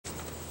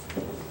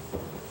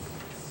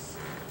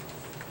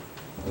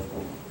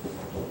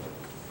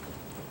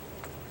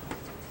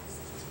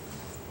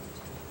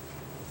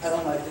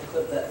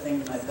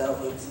my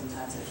belt loop,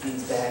 sometimes it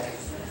feeds back.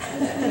 Right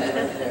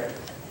there.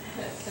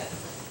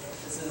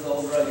 This is the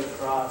old rugged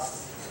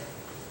cross.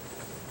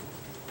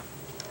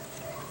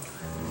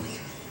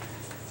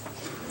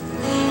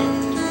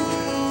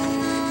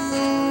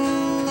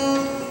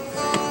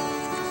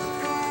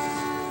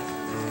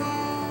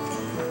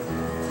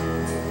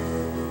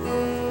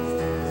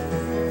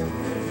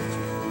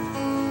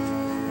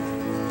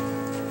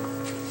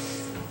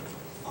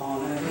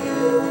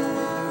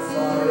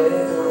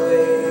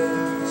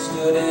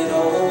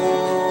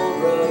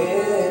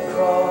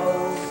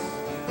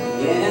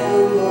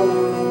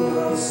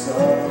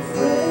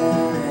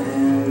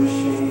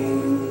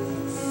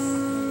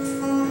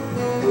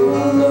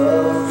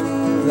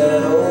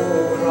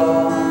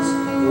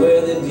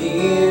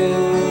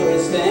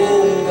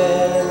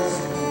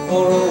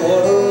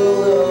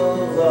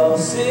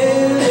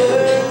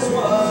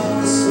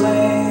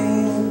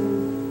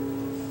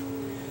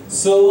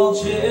 So I'll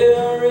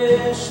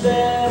cherish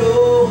that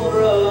old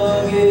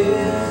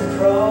rugged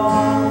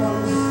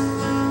cross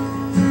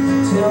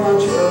till my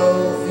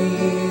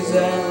trophies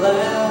at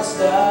last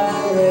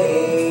I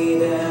lay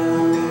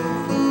down.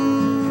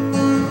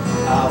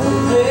 I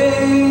will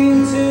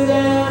cling to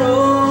that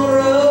old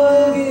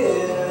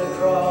rugged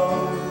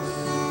cross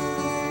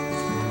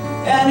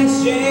and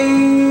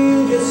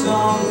exchange it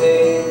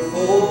someday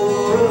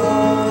for a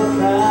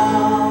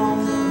crown.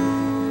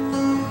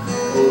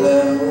 Oh,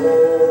 that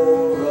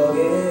old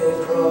rugged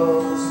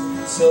cross,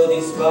 so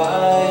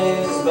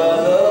despised by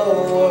the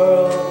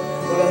world,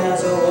 but it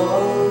has a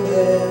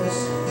wondrous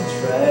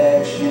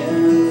attraction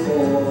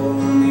for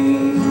me.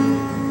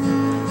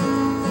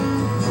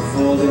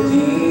 For the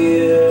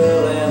dear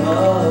Lamb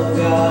of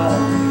God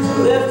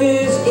left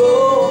His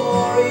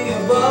glory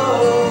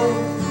above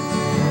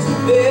to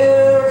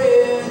bear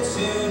it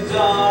to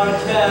dark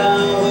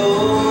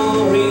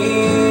Calvary.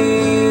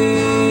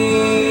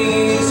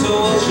 So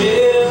I'll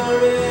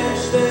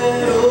cherish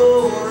that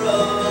old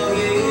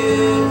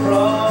rugged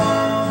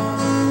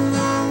cross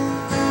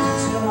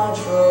till my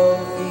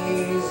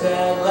trophies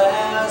at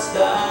last I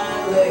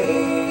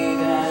lay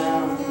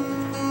down.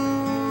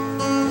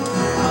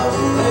 I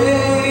will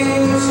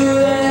cling to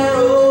that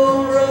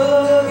old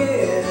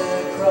rugged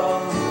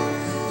cross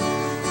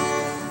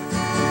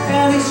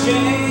and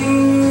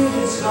exchange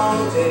it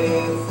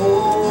someday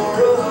for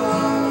a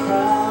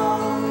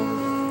crown.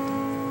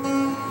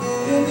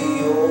 And the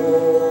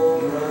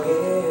old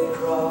rugged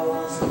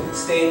cross,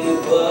 stained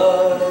with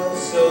blood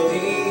so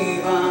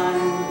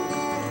divine,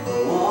 a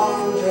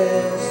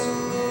wondrous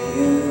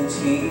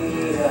beauty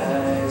I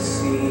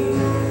see.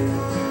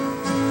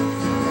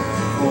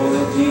 For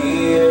the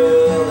dear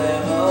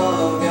Lamb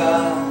of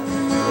God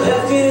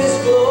left His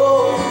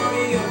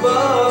glory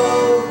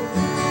above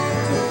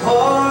to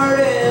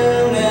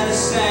pardon and to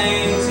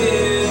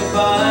sanctify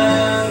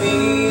me.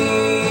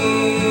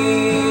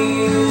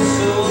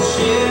 So I'll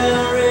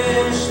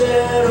cherish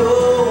that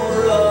old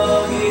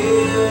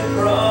rugged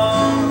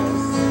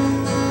cross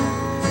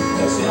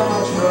until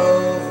my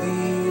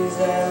trophies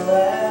at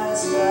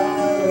last I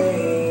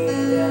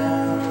lay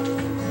down.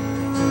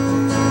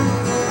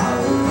 I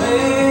will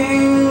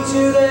cling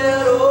to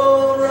that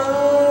old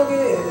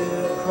rugged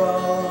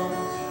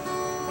cross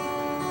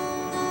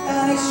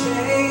and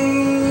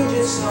exchange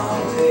it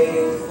someday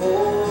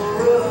for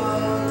a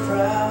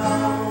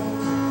crown.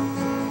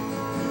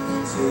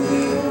 To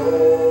the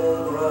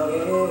old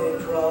rugged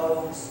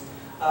cross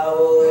I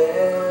will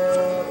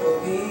ever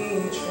be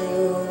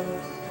true,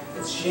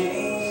 its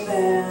shame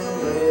and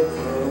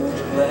reproach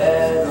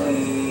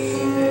gladly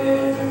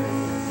bear.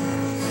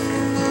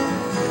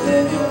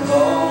 Then You'll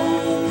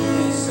call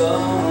me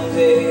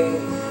someday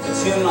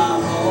to my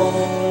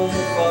home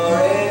far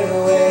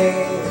away,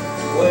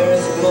 where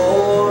His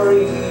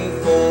glory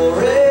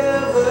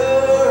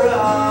forever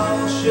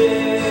I'll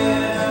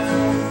share.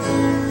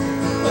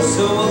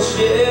 So I'll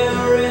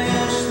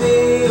cherish the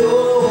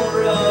old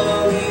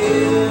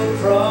rugged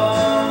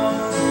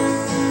cross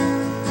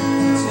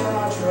till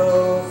my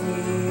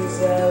trophies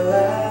at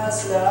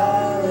last I